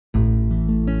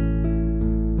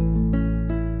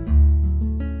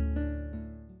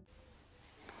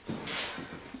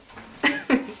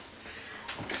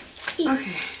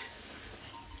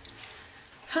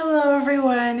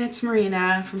it's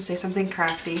Marina from Say Something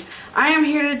Crafty. I am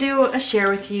here to do a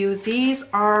share with you. These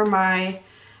are my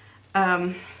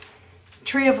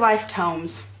Tree of Life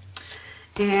tomes,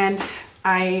 and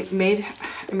I made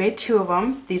two of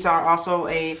them. These are also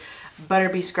a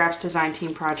Butterbeescraps design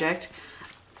team project.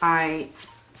 I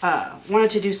wanted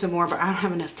to do some more, but I don't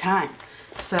have enough time,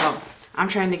 so I'm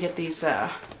trying to get these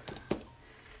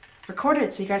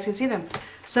recorded so you guys can see them.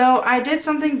 So I did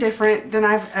something different than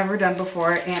I've ever done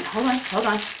before, and hold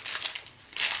on.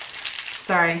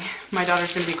 Sorry, my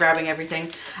daughter's going to be grabbing everything.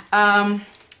 I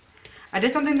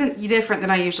did something different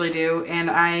than I usually do, and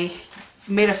I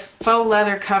made a faux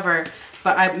leather cover,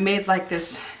 but I made like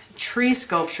this tree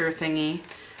sculpture thingy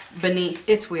beneath.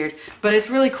 It's weird, but it's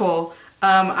really cool.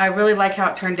 I really like how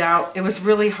it turned out. It was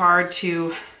really hard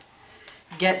to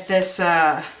get this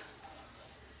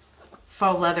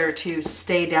faux leather to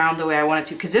stay down the way I want it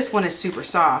to, because this one is super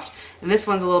soft and this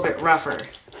one's a little bit rougher.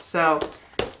 So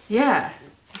yeah,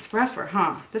 it's rougher,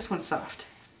 huh? This one's soft.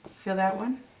 Feel that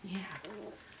one? Yeah.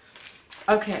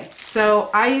 Okay, so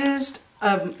I used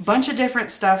a bunch of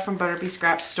different stuff from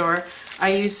Butterbeescraps store. I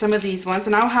used some of these ones,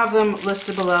 and I'll have them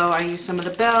listed below. I used some of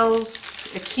the bells,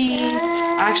 a key.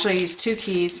 Actually, I used two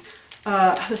keys.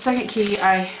 The second key,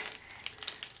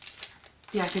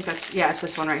 it's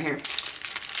this one right here.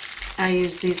 I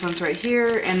used these ones right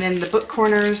here, and then the book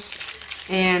corners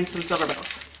and some silver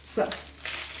bells. So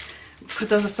put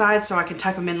those aside so I can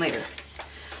type them in later.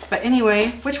 But anyway,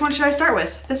 which one should I start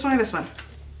with? This one or this one?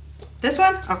 This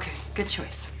one? Okay, good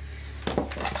choice.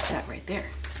 That right there.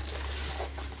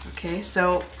 Okay,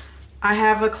 so I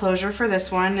have a closure for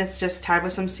this one. It's just tied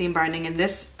with some seam binding, and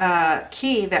this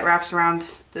key that wraps around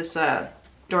this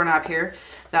doorknob here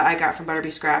that I got from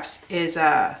Butterbeescraps is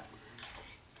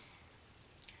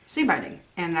seam binding,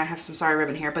 and I have some sorry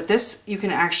ribbon here. But this, you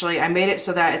can actually, I made it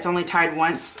so that it's only tied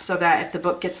once, so that if the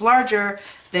book gets larger,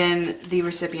 then the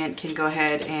recipient can go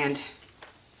ahead and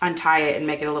untie it and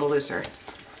make it a little looser.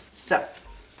 So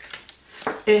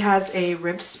it has a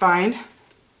ribbed spine.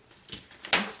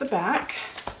 That's the back.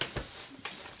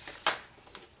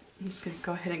 I'm just going to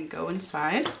go ahead and go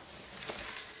inside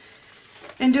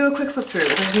and do a quick flip through.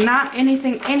 There's not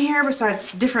anything in here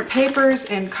besides different papers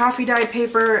and coffee dyed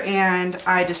paper, and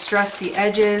I distressed the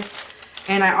edges,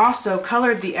 and I also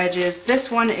colored the edges.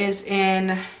 This one is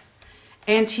in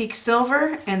antique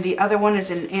silver and the other one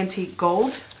is in antique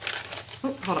gold.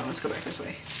 Oh, hold on, let's go back this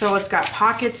way. So it's got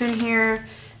pockets in here.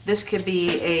 This could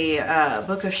be a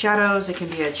book of shadows, it can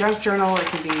be a junk journal, it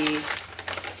can be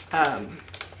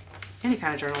any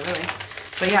kind of journal really.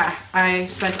 But yeah, I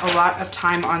spent a lot of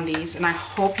time on these, and I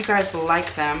hope you guys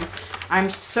like them. I'm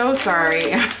so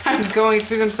sorry. I'm going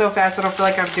through them so fast I don't feel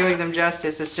like I'm doing them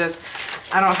justice. It's just,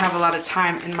 I don't have a lot of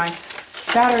time, and my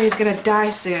battery is going to die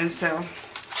soon, so.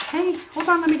 Hey, hold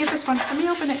on, let me get this one. Let me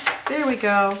open it. There we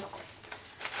go.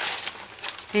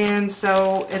 And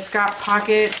so it's got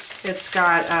pockets, it's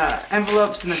got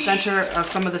envelopes in the center of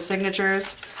some of the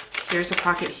signatures. Here's a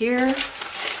pocket here.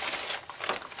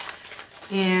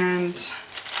 And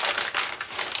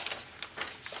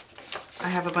I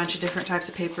have a bunch of different types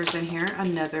of papers in here.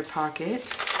 Another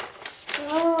pocket.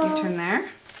 You turn there.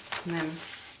 And then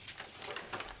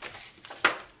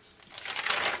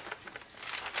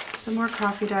some more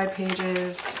coffee dyed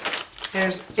pages.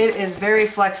 It is very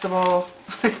flexible.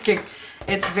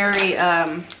 It's very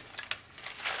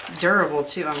durable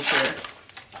too, I'm sure.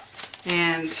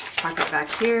 And pocket back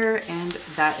here, and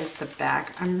that is the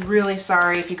back. I'm really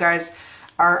sorry if you guys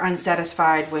are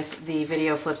unsatisfied with the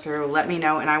video flip through. Let me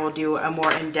know and I will do a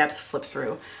more in-depth flip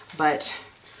through. But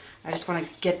I just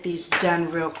want to get these done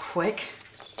real quick.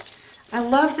 I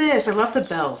love this. I love the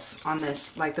bells on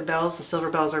this. Like the bells, the silver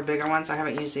bells are bigger ones. I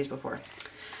haven't used these before.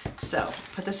 So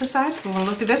put this aside. We want to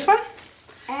look through this one.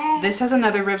 This has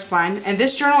another ribbed spine, and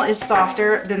this journal is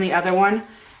softer than the other one.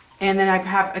 And then I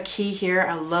have a key here.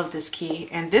 I love this key.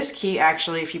 And this key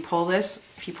actually, if you pull it,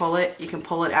 you can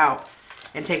pull it out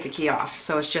and take the key off.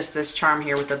 So it's just this charm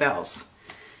here with the bells.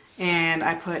 And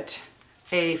I put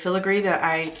a filigree that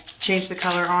I changed the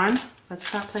color on.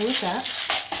 Let's not play with that.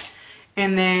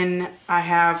 And then I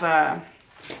have, I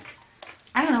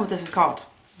don't know what this is called,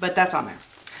 but that's on there.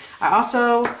 I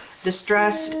also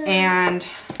distressed and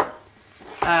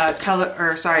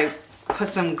put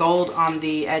some gold on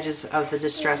the edges of the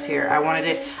distress here. I wanted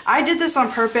it. I did this on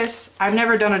purpose. I've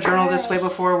never done a journal this way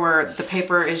before, where the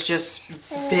paper is just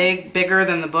bigger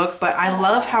than the book, but I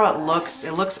love how it looks.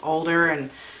 It looks older, and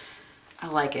I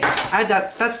like it.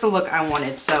 That's the look I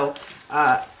wanted, so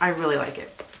I really like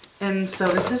it. And so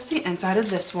this is the inside of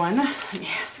this one. Let me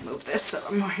move this so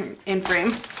I'm more in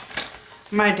frame.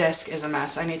 My desk is a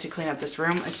mess. I need to clean up this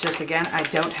room. It's just, again, I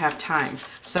don't have time.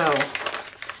 So,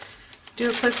 do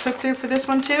a quick flip through for this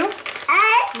one too?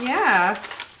 Yeah.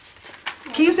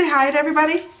 Can you say hi to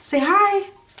everybody? Say hi.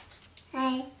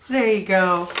 Hi. There you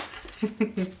go.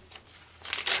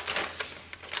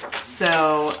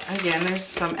 So, again, there's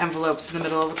some envelopes in the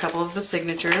middle of a couple of the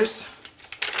signatures.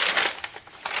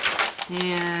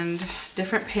 And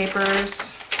different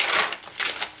papers,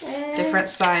 different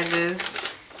sizes.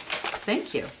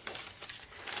 Thank you.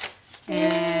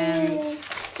 And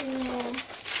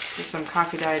there's some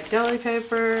coffee dyed deli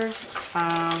paper.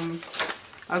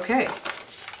 Okay.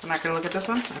 I'm not going to look at this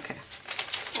one? Okay.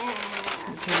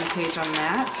 Turn the page on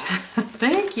that.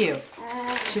 Thank you.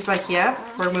 She's like, yep,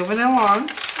 we're moving along.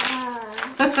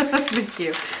 Thank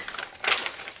you.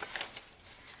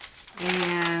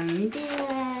 And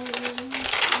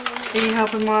are you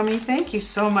helping Mommy? Thank you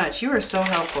so much. You are so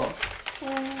helpful.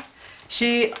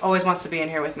 She always wants to be in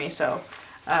here with me, so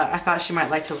I thought she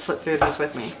might like to flip through this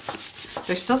with me.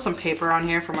 There's still some paper on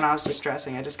here from when I was just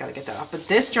dressing. I just got to get that off. But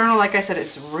this journal, like I said,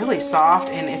 it's really soft,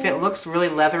 and if it looks really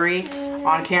leathery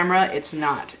on camera, it's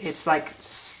not. It's like,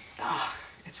 oh,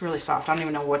 it's really soft. I don't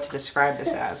even know what to describe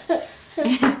this as.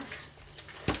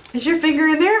 Is your finger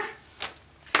in there?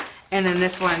 And then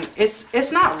this one,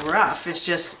 it's not rough. It's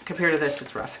just, compared to this,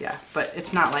 it's rough, yeah. But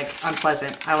it's not like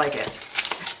unpleasant. I like it.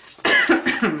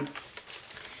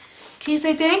 Can you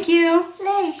say thank you?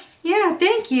 Yeah,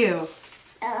 thank you.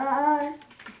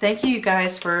 Thank you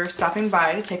guys for stopping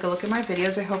by to take a look at my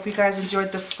videos. I hope you guys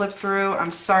enjoyed the flip through.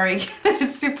 I'm sorry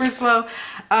it's super slow,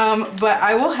 but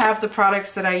I will have the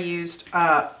products that I used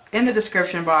in the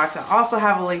description box. I also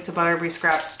have a link to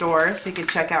Butterbeescraps store so you can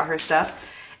check out her stuff.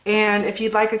 And if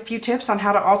you'd like a few tips on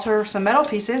how to alter some metal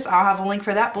pieces, I'll have a link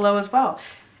for that below as well.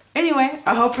 Anyway,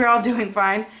 I hope you're all doing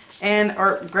fine,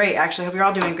 or great actually. I hope you're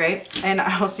all doing great, and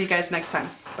I will see you guys next time.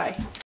 Bye.